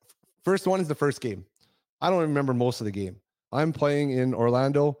 Yeah, first one is the first game. I don't remember most of the game. I'm playing in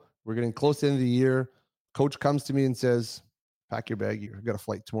Orlando. We're getting close to the end of the year. Coach comes to me and says, pack your bag. You've got a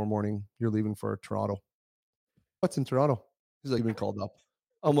flight tomorrow morning. You're leaving for Toronto. What's in Toronto? He's like, you've been called up.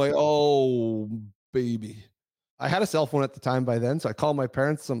 I'm like, oh, baby. I had a cell phone at the time by then. So I called my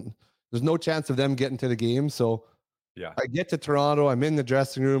parents. There's no chance of them getting to the game. So yeah, I get to Toronto. I'm in the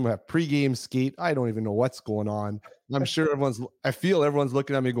dressing room. I have pregame skate. I don't even know what's going on. I'm sure I feel everyone's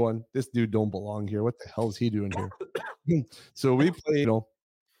looking at me going, this dude don't belong here. What the hell is he doing here? So we play,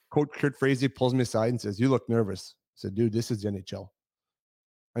 Coach Kurt Frazee pulls me aside and says, you look nervous. I said, dude, this is the NHL.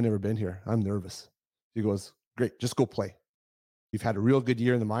 I've never been here. I'm nervous. He goes, great, just go play. You've had a real good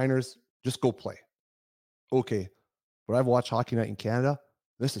year in the minors. Just go play. Okay. But I've watched Hockey Night in Canada.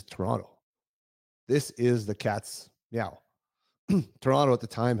 This is Toronto. This is the Cats. Now, Toronto at the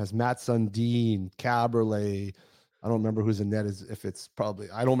time has Matt Sundin, Caberlet. I don't remember who's in net.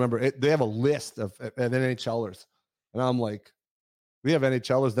 I don't remember. They have a list of NHLers. And I'm like, we have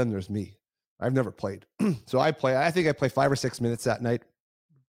NHLers, then there's me. I've never played. So I think I play 5 or 6 minutes that night.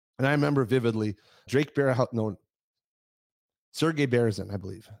 And I remember vividly, Sergei Berezin, I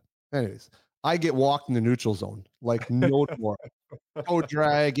believe. Anyways, I get walked in the neutral zone like no tomorrow. Oh,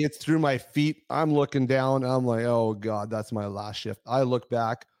 drag, it's through my feet. I'm looking down. I'm like, oh God, that's my last shift. I look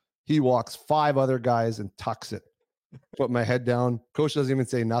back. He walks 5 other guys and tucks it. Put my head down. Coach doesn't even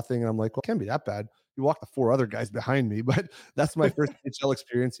say nothing. And I'm like, well, it can't be that bad. You walk the 4 other guys behind me. But that's my first NHL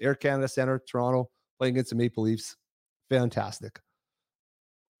experience. Air Canada Center, Toronto, playing against the Maple Leafs. Fantastic.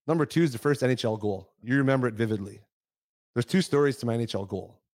 Number 2 is the first NHL goal. You remember it vividly. There's 2 stories to my NHL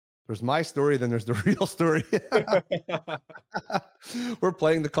goal. There's my story, then there's the real story. We're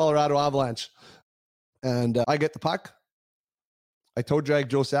playing the Colorado Avalanche. And I get the puck. I toe drag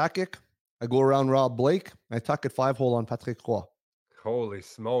Joe Sakic. I go around Rob Blake. And I tuck it 5-hole on Patrick Roy. Holy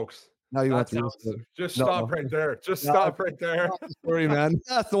smokes. Now you want to just no, stop right there. Just stop right there. That's the story, man.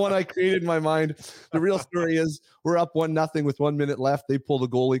 That's the one I created in my mind. The real story is we're up 1-0 with 1 minute left. They pull the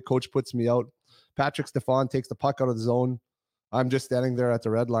goalie. Coach puts me out. Patrick Stefan takes the puck out of the zone. I'm just standing there at the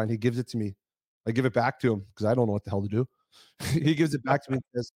red line. He gives it to me. I give it back to him because I don't know what the hell to do. He gives it back to me and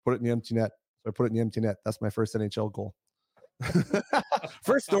says, put it in the empty net. So I put it in the empty net. That's my first NHL goal.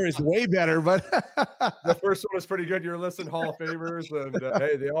 First story is way better, but the first one was pretty good. You're listing Hall of Famers, and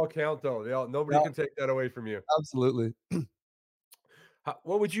hey, they all count though. Nobody can take that away from you. Absolutely.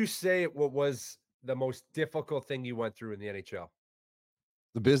 What would you say? What was the most difficult thing you went through in the NHL?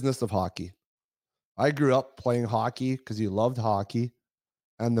 The business of hockey. I grew up playing hockey because you loved hockey,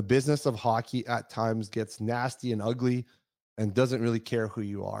 and the business of hockey at times gets nasty and ugly, and doesn't really care who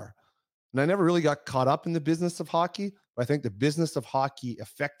you are. And I never really got caught up in the business of hockey. But I think the business of hockey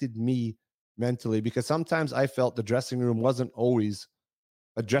affected me mentally because sometimes I felt the dressing room wasn't always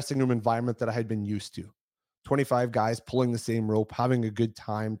a dressing room environment that I had been used to. 25 guys pulling the same rope, having a good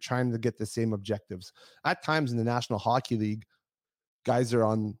time, trying to get the same objectives. At times in the National Hockey League, guys are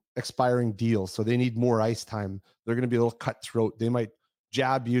on expiring deals, so they need more ice time. They're going to be a little cutthroat. They might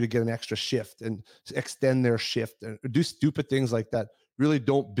jab you to get an extra shift and extend their shift and do stupid things like that. Really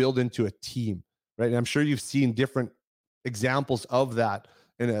don't build into a team, right? And I'm sure you've seen different examples of that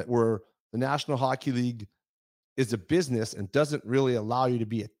where the National Hockey League is a business and doesn't really allow you to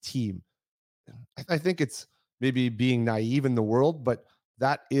be a team. I think it's maybe being naive in the world, but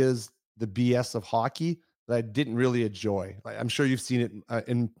that is the BS of hockey that I didn't really enjoy. I'm sure you've seen it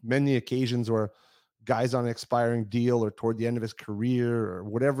in many occasions where guys on an expiring deal or toward the end of his career or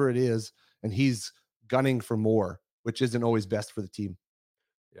whatever it is, and he's gunning for more, which isn't always best for the team.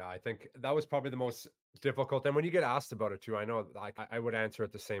 Yeah, I think that was probably the most difficult. And when you get asked about it too, I know I would answer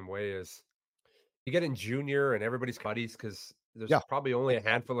it the same way as you get in junior and everybody's buddies because there's probably only a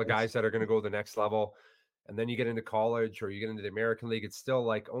handful of guys that are going to go to the next level. And then you get into college or you get into the American League, it's still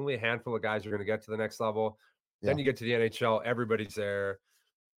like only a handful of guys are going to get to the next level. Then you get to the NHL, everybody's there.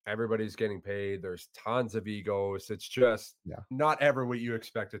 Everybody's getting paid. There's tons of egos. It's just not ever what you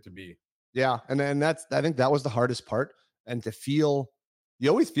expect it to be. Yeah. And I think that was the hardest part. And to feel, you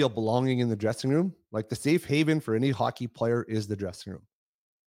always feel belonging in the dressing room. Like the safe haven for any hockey player is the dressing room.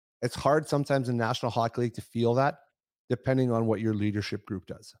 It's hard sometimes in National Hockey League to feel that depending on what your leadership group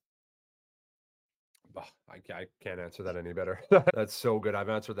does. I can't answer that any better. That's so good. I've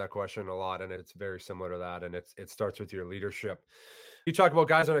answered that question a lot, and it's very similar to that. And it starts with your leadership. You talk about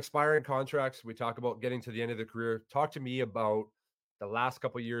guys on expiring contracts. We talk about getting to the end of the career. Talk to me about the last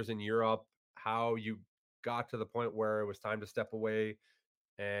couple of years in Europe, how you got to the point where it was time to step away,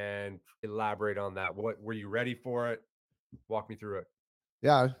 and elaborate on that. What were you ready for it? Walk me through it.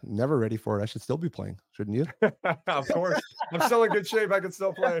 Yeah, never ready for it. I should still be playing, shouldn't you? Of course. I'm still in good shape. I can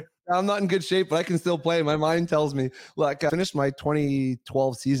still play. I'm not in good shape, but I can still play. My mind tells me. Like, I finished my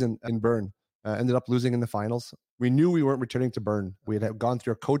 2012 season in Bern. Ended up losing in the finals. We knew we weren't returning to Bern. We had gone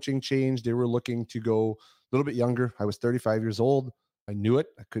through a coaching change. They were looking to go a little bit younger. I was 35 years old. I knew it.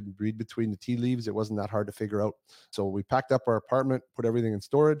 I couldn't read between the tea leaves. It wasn't that hard to figure out. So we packed up our apartment, put everything in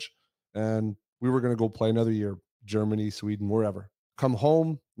storage, and we were going to go play another year, Germany, Sweden, wherever. Come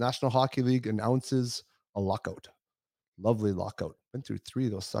home, National Hockey League announces a lockout. Lovely lockout. Been through 3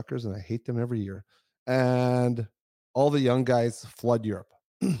 of those suckers, and I hate them every year. And all the young guys flood Europe.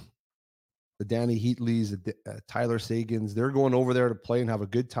 The Danny Heatleys, Tyler Sagans, they're going over there to play and have a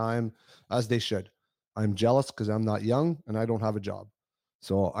good time, as they should. I'm jealous because I'm not young and I don't have a job.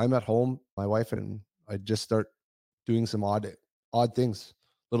 So I'm at home. My wife and I just start doing some odd things.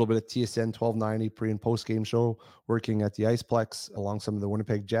 A little bit of TSN 1290 pre and post game show, working at the Iceplex along some of the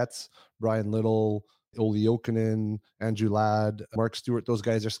Winnipeg Jets. Brian Little, Oli Jokinen, Andrew Ladd, Mark Stewart. Those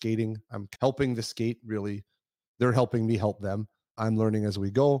guys are skating. I'm helping the skate, really. They're helping me help them. I'm learning as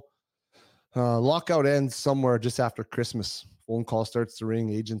we go. Lockout ends somewhere just after Christmas. Phone call starts to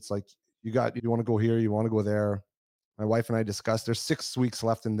ring. Agents like, you want to go here, you want to go there. My wife and I discussed. There's 6 weeks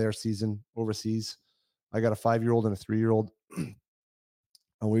left in their season overseas. I got a 5-year-old and a 3-year-old, and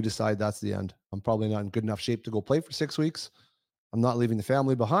we decide that's the end. I'm probably not in good enough shape to go play for 6 weeks. I'm not leaving the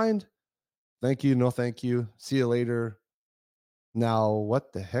family behind. Thank you, no thank you. See you later. Now,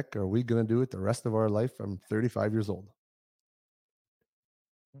 what the heck are we going to do with the rest of our life? I'm 35 years old.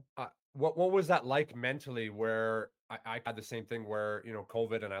 What was that like mentally, where I had the same thing where,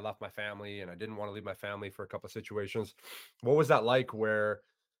 COVID, and I left my family and I didn't want to leave my family for a couple of situations. What was that like, where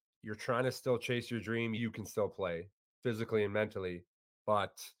you're trying to still chase your dream? You can still play physically and mentally,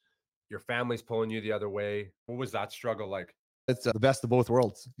 but your family's pulling you the other way. What was that struggle like? It's the best of both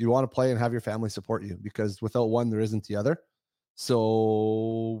worlds. You want to play and have your family support you, because without one, there isn't the other.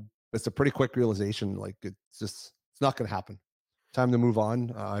 So it's a pretty quick realization. Like, it's not going to happen. Time to move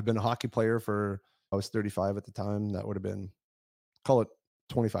on. I've been a hockey player I was 35 at the time. That would have been, call it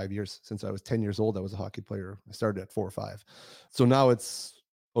 25 years. Since I was 10 years old, I was a hockey player. I started at 4 or 5. So now it's,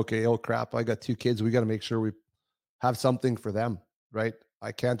 okay, oh crap, I got 2 kids. We got to make sure we have something for them, right?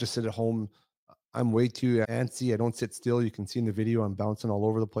 I can't just sit at home. I'm way too antsy. I don't sit still. You can see in the video, I'm bouncing all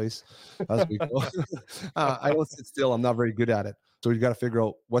over the place as we go. I don't sit still. I'm not very good at it. So we've got to figure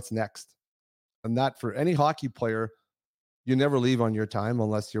out what's next. And that, for any hockey player, you never leave on your time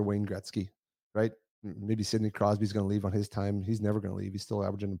unless you're Wayne Gretzky, right? Maybe Sidney Crosby's going to leave on his time. He's never going to leave. He's still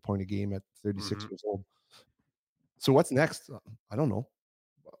averaging a point a game at 36 years old. So what's next? I don't know.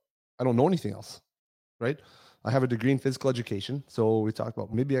 I don't know anything else, right? I have a degree in physical education. So we talked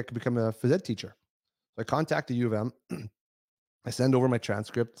about maybe I could become a phys ed teacher. So I contact the U of M. I send over my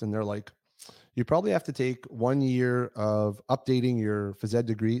transcripts, and they're like, you probably have to take 1 year of updating your phys ed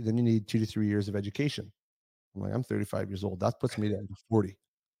degree. Then you need 2 to 3 years of education. I'm like, I'm 35 years old. That puts me to 40.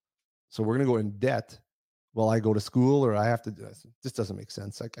 So we're going to go in debt while I go to school, or I have to, this doesn't make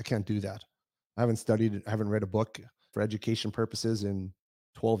sense. I can't do that. I haven't studied, I haven't read a book for education purposes in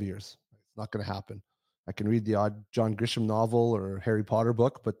 12 years. It's not going to happen. I can read the odd John Grisham novel or Harry Potter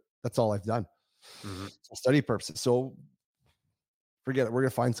book, but that's all I've done. For study purposes. So forget it. We're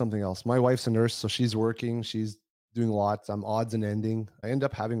going to find something else. My wife's a nurse, so she's working. She's doing lots. I'm odds and ending. I end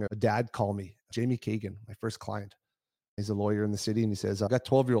up having a dad call me, Jamie Kagan, my first client. He's a lawyer in the city, and he says, I got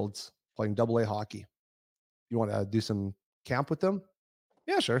 12-year-olds playing AA hockey. You want to do some camp with them?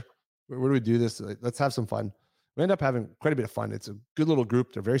 Yeah, sure. Where do we do this? Let's have some fun. We end up having quite a bit of fun. It's a good little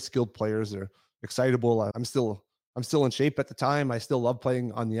group. They're very skilled players. They're excitable. I'm still in shape at the time. I still love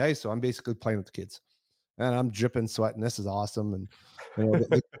playing on the ice. So I'm basically playing with the kids, and I'm dripping sweat, and this is awesome. And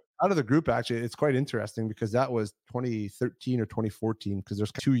out of the group, actually, it's quite interesting because that was 2013 or 2014, because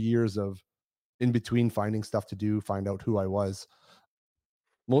there's 2 years of in between finding stuff to do, find out who I was.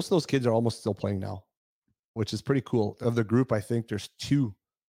 Most of those kids are almost still playing now, which is pretty cool. Of the group, I think there's 2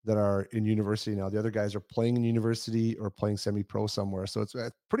 that are in university now. The other guys are playing in university or playing semi-pro somewhere. So it's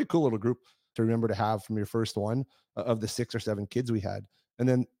a pretty cool little group to remember to have from your first one of the 6 or 7 kids we had. And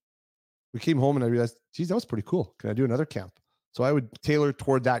then we came home and I realized, geez, that was pretty cool. Can I do another camp? So I would tailor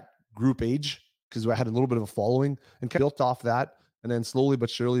toward that group age, because I had a little bit of a following, and built off that. And then slowly but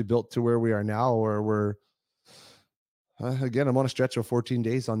surely built to where we are now, where we're, again, I'm on a stretch of 14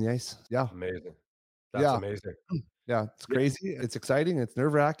 days on the ice. Yeah. Amazing. That's amazing. Yeah. It's crazy. It's exciting. It's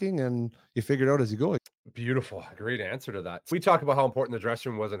nerve wracking, and you figure it out as you go. Beautiful. Great answer to that. We talk about how important the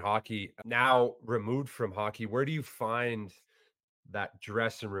dressing room was in hockey. Now, removed from hockey, where do you find that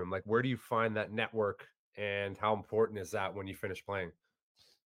dressing room? Like, where do you find that network, and how important is that when you finish playing?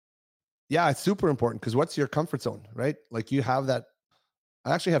 Yeah, it's super important because what's your comfort zone, right? Like you have that.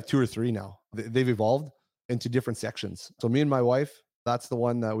 I actually have two or three now. They've evolved into different sections. So me and my wife, that's the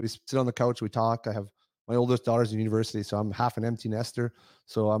one that we sit on the couch, we talk. I have my oldest daughter's in university, so I'm half an empty nester.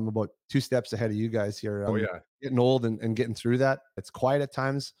 So I'm about 2 steps ahead of you guys here. Oh I'm yeah. getting old and getting through that. It's quiet at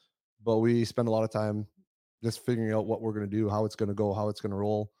times, but we spend a lot of time just figuring out what we're going to do, how it's going to go, how it's going to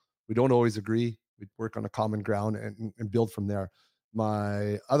roll. We don't always agree. We work on a common ground and build from there.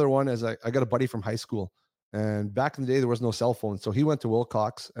 My other one is I got a buddy from high school. And back in the day, there was no cell phone. So he went to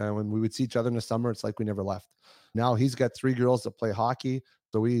Wilcox. And when we would see each other in the summer, it's like we never left. Now he's got 3 girls that play hockey.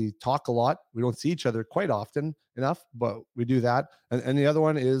 So we talk a lot. We don't see each other quite often enough, but we do that. And the other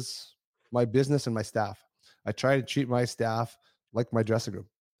one is my business and my staff. I try to treat my staff like my dressing room.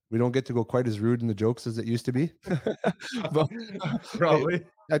 We don't get to go quite as rude in the jokes as it used to be. But Probably.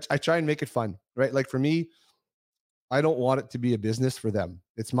 I try and make it fun, right? Like for me, I don't want it to be a business for them.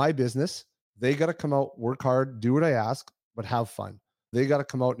 It's my business. They got to come out, work hard, do what I ask, but have fun. They got to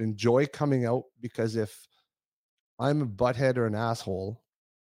come out and enjoy coming out, because if I'm a butthead or an asshole,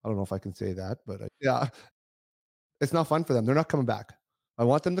 I don't know if I can say that, but yeah, it's not fun for them. They're not coming back. I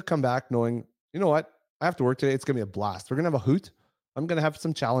want them to come back knowing, you know what? I have to work today. It's going to be a blast. We're going to have a hoot. I'm going to have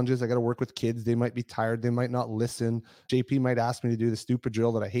some challenges. I got to work with kids. They might be tired. They might not listen. JP might ask me to do the stupid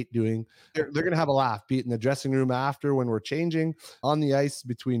drill that I hate doing. They're going to have a laugh, be it in the dressing room after, when we're changing, on the ice,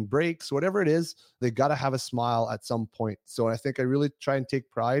 between breaks, whatever it is. They got to have a smile at some point. So I think I really try and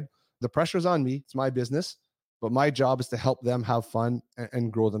take pride. The pressure's on me. It's my business, but my job is to help them have fun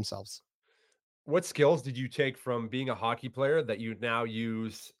and grow themselves. What skills did you take from being a hockey player that you now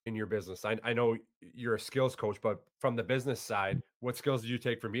use in your business? I know you're a skills coach, but from the business side, what skills did you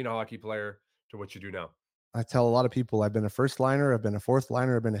take from being a hockey player to what you do now? I tell a lot of people I've been a first liner, I've been a fourth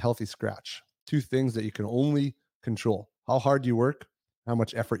liner, I've been a healthy scratch. 2 things that you can only control: how hard you work, how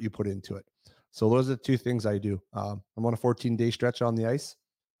much effort you put into it. So those are the 2 things I do. I'm on a 14-day stretch on the ice.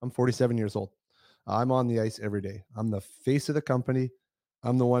 I'm 47 years old. I'm on the ice every day. I'm the face of the company.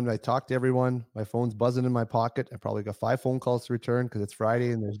 I'm the one I talk to everyone. My phone's buzzing in my pocket. I probably got 5 phone calls to return because it's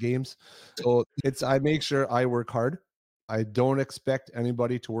Friday and there's games. So I make sure I work hard. I don't expect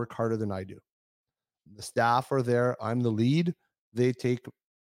anybody to work harder than I do. The staff are there. I'm the lead. They take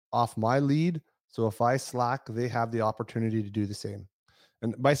off my lead. So if I slack, they have the opportunity to do the same.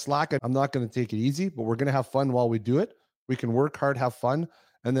 And by slack, I'm not going to take it easy, but we're going to have fun while we do it. We can work hard, have fun.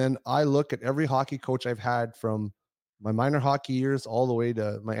 And then I look at every hockey coach I've had from my minor hockey years all the way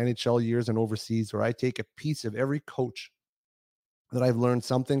to my NHL years and overseas, where I take a piece of every coach that I've learned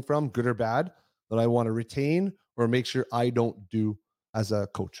something from, good or bad, that I want to retain or make sure I don't do as a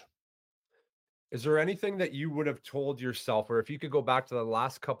coach. Is there anything that you would have told yourself, or if you could go back to the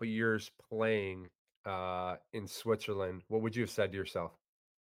last couple of years playing in Switzerland, what would you have said to yourself?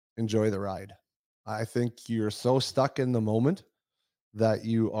 Enjoy the ride. I think you're so stuck in the moment that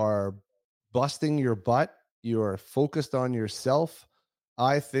you are busting your butt. You are focused on yourself.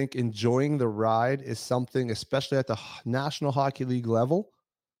 I think enjoying the ride is something, especially at the National Hockey League level,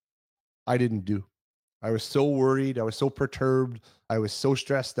 I didn't do. I was so worried. I was so perturbed. I was so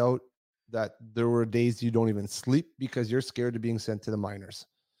stressed out that there were days you don't even sleep because you're scared of being sent to the minors.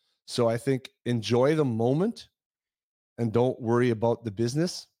 So I think enjoy the moment and don't worry about the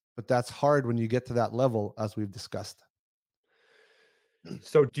business. But that's hard when you get to that level, as we've discussed.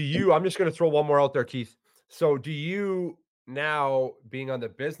 So I'm just going to throw one more out there, Keith. So do you now, being on the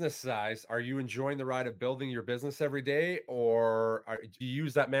business side, are you enjoying the ride of building your business every day, or do you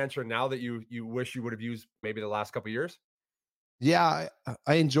use that mantra now that you wish you would have used maybe the last couple of years? Yeah,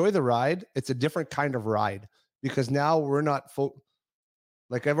 I enjoy the ride. It's a different kind of ride because now we're not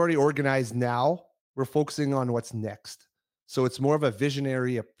like I've already organized now. We're focusing on what's next. So it's more of a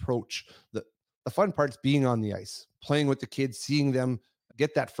visionary approach. The fun part's being on the ice, playing with the kids, seeing them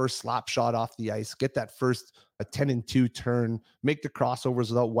get that first slap shot off the ice, get that first 10-2 turn, make the crossovers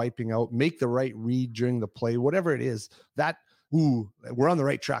without wiping out, make the right read during the play, whatever it is. That, we're on the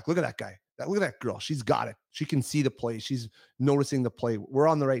right track. Look at that guy. Look at that girl. She's got it. She can see the play. She's noticing the play. We're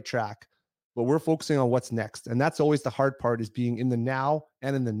on the right track, but we're focusing on what's next. And that's always the hard part, is being in the now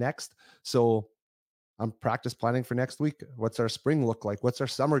and in the next. So I'm practice planning for next week. What's our spring look like? What's our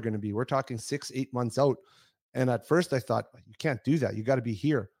summer going to be? We're talking 6-8 months out. And at first I thought, you can't do that. You got to be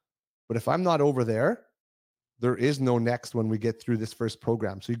here. But if I'm not over there, there is no next when we get through this first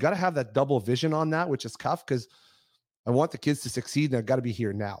program. So you got to have that double vision on that, which is tough because I want the kids to succeed and I've got to be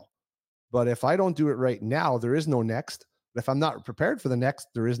here now. But if I don't do it right now, there is no next. But if I'm not prepared for the next,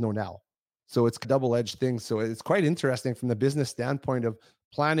 there is no now. So it's a double-edged thing. So it's quite interesting from the business standpoint of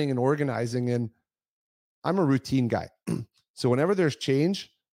planning and organizing. And I'm a routine guy. So whenever there's change,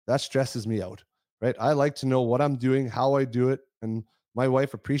 That stresses me out, right? I like to know what I'm doing, how I do it. And my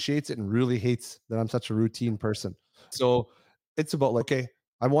wife appreciates it and really hates that I'm such a routine person. So it's about like, okay,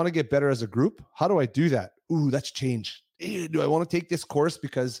 I want to get better as a group. How do I do that? Ooh, that's change. Do I want to take this course?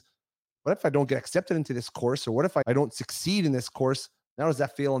 Because what if I don't get accepted into this course? Or what if I don't succeed in this course? Now, does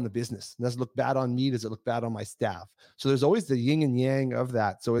that fail on the business? Does it look bad on me? Does it look bad on my staff? So there's always the yin and yang of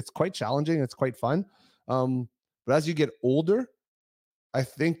that. So it's quite challenging. It's quite fun. But as you get older, I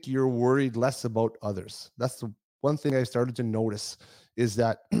think you're worried less about others. That's the one thing I started to notice is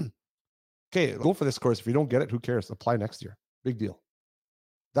that, okay, go for this course. If you don't get it, who cares? Apply next year. Big deal.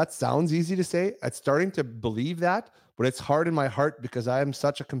 That sounds easy to say. I'm starting to believe that, but it's hard in my heart because I am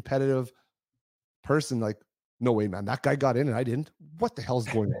such a competitive person. Like, no way, man. That guy got in and I didn't. What the hell's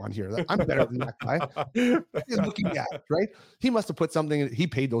going on here? I'm better than that guy. What are you looking at, right? He must have put something in. He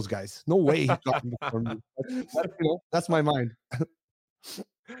paid those guys. No way he got in before me. That's my mind.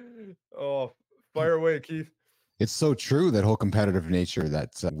 Oh, fire away, Keith. It's so true, that whole competitive nature that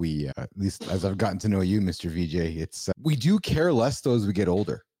we, at least as I've gotten to know you, Mr. Vigier, it's we do care less though as we get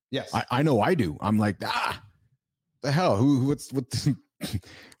older. Yes. I know I do. I'm like, the hell, who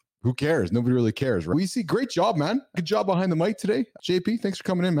cares? Nobody really cares, right? We see, great job, man. Good job behind the mic today. JP, thanks for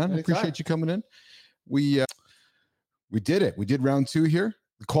coming in, man. I appreciate you coming in. We did it. We did round 2 here.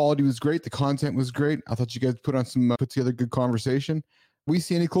 The quality was great. The content was great. I thought you guys put together good conversation. We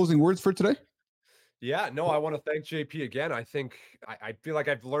see any closing words for today? Yeah, no, I want to thank JP again. I think I feel like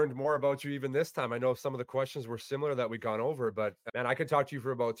I've learned more about you even this time. I know some of the questions were similar that we gone over, but man, I could talk to you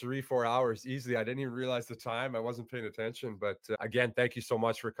for about 3-4 hours easily. I didn't even realize the time. I wasn't paying attention, but again, thank you so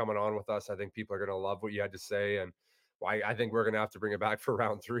much for coming on with us. I think people are going to love what you had to say, and I think we're going to have to bring it back for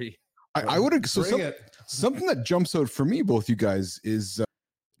round 3. I would. So something that jumps out for me, both you guys, is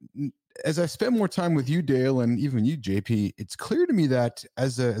as I spend more time with you, Dale, and even you, JP, it's clear to me that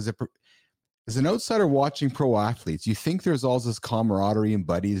as an outsider watching pro athletes, you think there's all this camaraderie and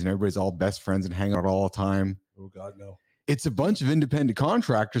buddies and everybody's all best friends and hang out all the time. Oh God, no. It's a bunch of independent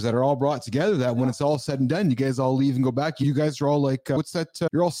contractors that are all brought together that when it's all said and done, you guys all leave and go back. You guys are all like,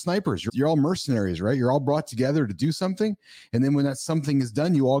 you're all snipers. You're all mercenaries, right? You're all brought together to do something. And then when that something is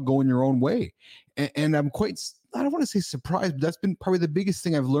done, you all go in your own way. And I'm quite, I don't want to say surprised, but that's been probably the biggest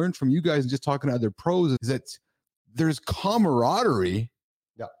thing I've learned from you guys and just talking to other pros is that there's camaraderie.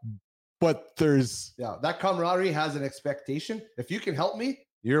 Yeah. But that camaraderie has an expectation. If you can help me,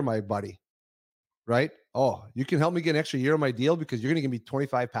 you're my buddy, right? Oh, you can help me get an extra year on my deal because you're going to give me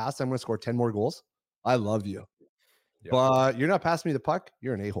 25 passes. I'm going to score 10 more goals. I love you. Yep. But you're not passing me the puck.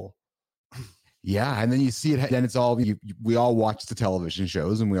 You're an a-hole. Yeah. And then you see it. Then it's all, we all watch the television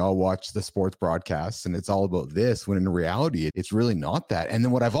shows and we all watch the sports broadcasts and it's all about this, when in reality, it's really not that. And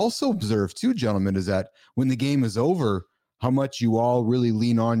then what I've also observed too, gentlemen, is that when the game is over, how much you all really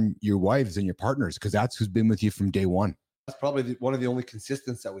lean on your wives and your partners, because that's who's been with you from day one. That's probably one of the only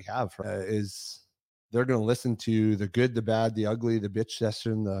consistents that we have is they're going to listen to the good, the bad, the ugly, the bitch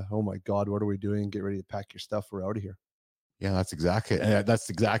session, the, oh my God, what are we doing? Get ready to pack your stuff. We're out of here. Yeah, that's exactly. And that's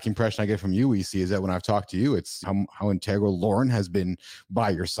the exact impression I get from you, EC, is that when I've talked to you, it's how integral Lauren has been by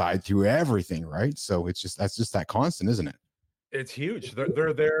your side through everything, right? So that's just that constant, isn't it? It's huge.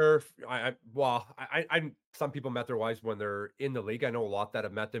 They're there. Some people met their wives when they're in the league. I know a lot that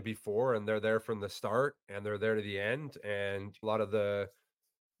have met them before, and they're there from the start, and they're there to the end. And a lot of the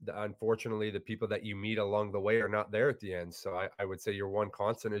unfortunately, the people that you meet along the way are not there at the end. So I would say your one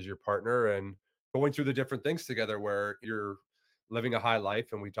constant is your partner, and going through the different things together, where you're living a high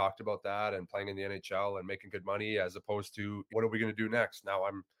life, and we talked about that, and playing in the NHL and making good money, as opposed to what are we going to do next? Now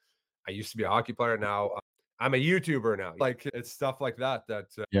I used to be a hockey player. Now I'm a YouTuber now. Like, it's stuff like that.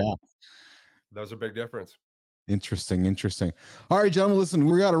 Yeah, those are big difference. Interesting. All right, gentlemen, listen,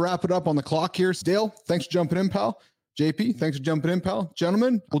 we got to wrap it up on the clock here. Dale, thanks for jumping in, pal. JP, thanks for jumping in, pal.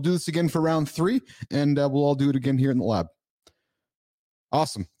 Gentlemen, we'll do this again for round 3, and we'll all do it again here in the lab.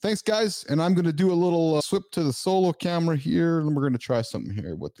 Awesome. Thanks, guys. And I'm going to do a little swip to the solo camera here, and we're going to try something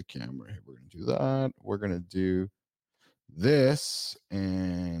here with the camera. We're going to do that. We're going to do this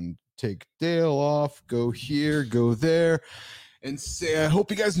and take Dale off, go here, go there, and say, I hope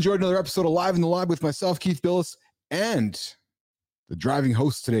you guys enjoyed another episode of Live in the Lab with myself, Keith Billis, and the driving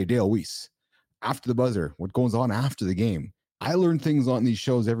host today, Dale Weise. After the buzzer, what goes on after the game. I learn things on these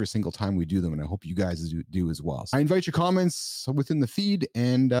shows every single time we do them, and I hope you guys do as well. So I invite your comments within the feed,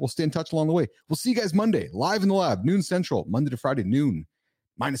 and we'll stay in touch along the way. We'll see you guys Monday, Live in the Lab, noon Central, Monday to Friday, noon,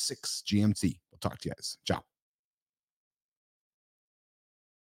 -6 GMT. We'll talk to you guys. Ciao.